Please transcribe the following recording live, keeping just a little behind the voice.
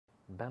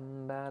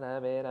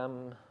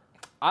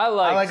I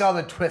like all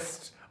the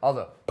twists, all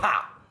the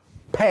pow,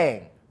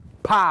 pang,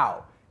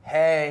 pow,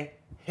 hey,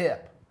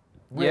 hip,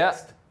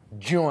 wrist,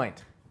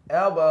 joint,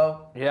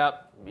 elbow.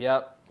 Yep.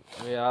 Yeah,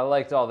 I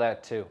liked all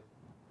that too.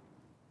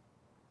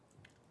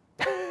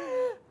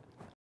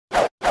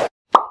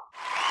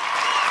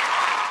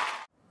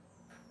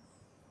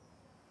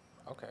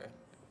 Okay.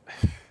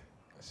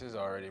 This is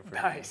already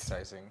pretty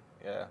enticing.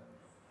 Yeah.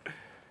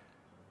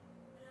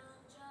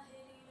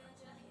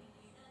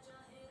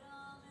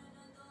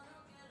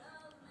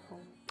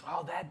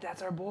 Oh,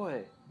 that's our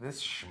boy.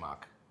 This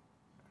schmuck.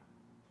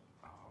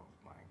 Oh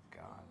my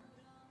God.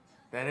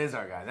 That is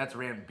our guy. That's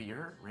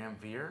Ranveer.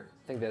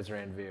 I think that's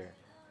Ranveer.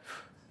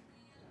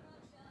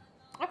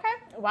 Okay.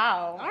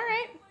 Wow. All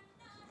right.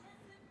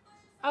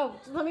 Oh,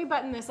 let me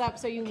button this up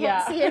so you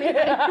can't see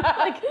anything.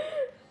 Like,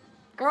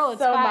 girl,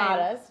 it's so fine.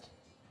 modest.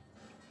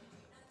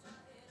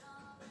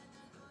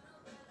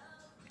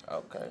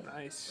 Okay.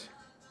 Nice.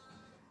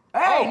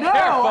 Hey, no!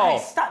 careful. Hey,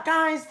 stop,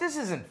 guys. This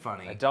isn't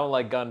funny. I don't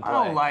like gunplay.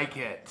 I don't like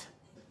it.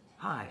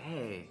 Hi,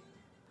 hey,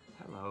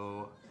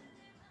 hello.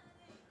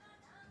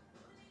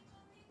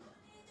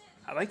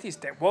 I like these.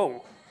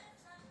 Whoa.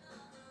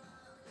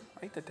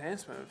 I like the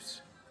dance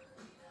moves.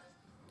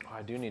 Oh,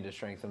 I do need to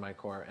strengthen my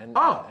core. And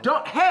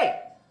Don't,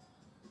 hey!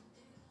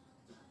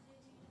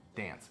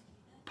 Dance,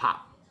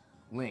 pop,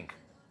 link,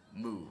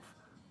 move,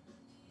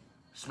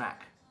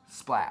 smack,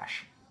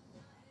 splash.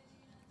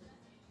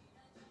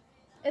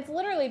 It's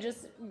literally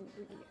just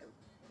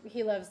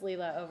he loves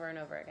Leela over and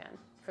over again,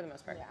 for the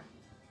most part. Yeah.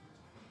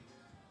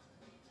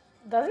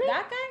 Doesn't he?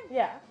 That guy?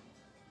 Yeah.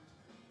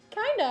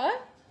 Kinda.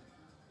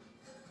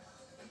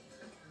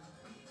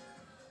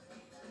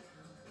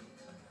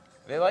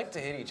 They like to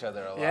hit each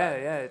other a lot.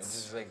 Yeah, It's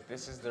just like,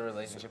 this is the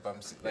relationship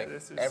I'm seeing. Like,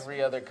 this is-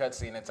 every other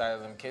cutscene, it's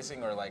either them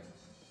kissing or, like,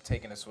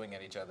 taking a swing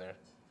at each other.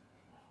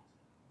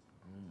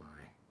 Oh my.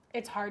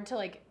 It's hard to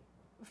like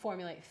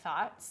formulate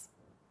thoughts.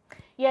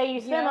 Yeah, you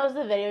spend Yeah. most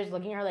of the videos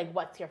looking at her like,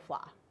 what's your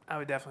flaw? I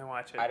would definitely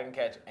watch it. I didn't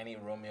catch any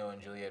Romeo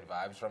and Juliet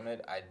vibes from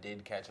it. I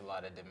did catch a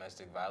lot of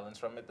domestic violence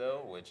from it,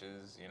 though, which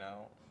is, you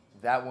know...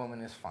 That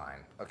woman is fine,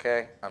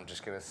 okay? I'm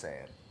just gonna say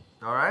it.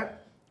 All right?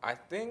 I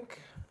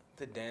think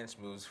the dance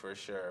moves for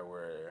sure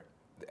were...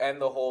 And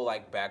the whole,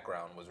 like,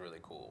 background was really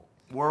cool.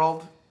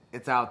 World,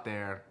 it's out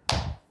there.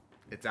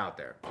 It's out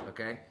there,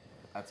 okay?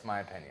 That's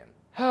my opinion.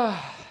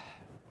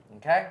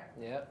 Okay?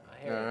 Yep,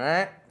 I hear All you.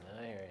 right?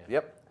 I hear you.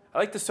 Yep. I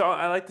like the song.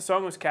 I like the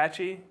song. Was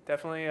catchy.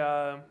 Definitely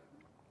a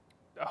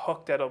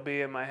hook that'll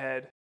be in my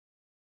head.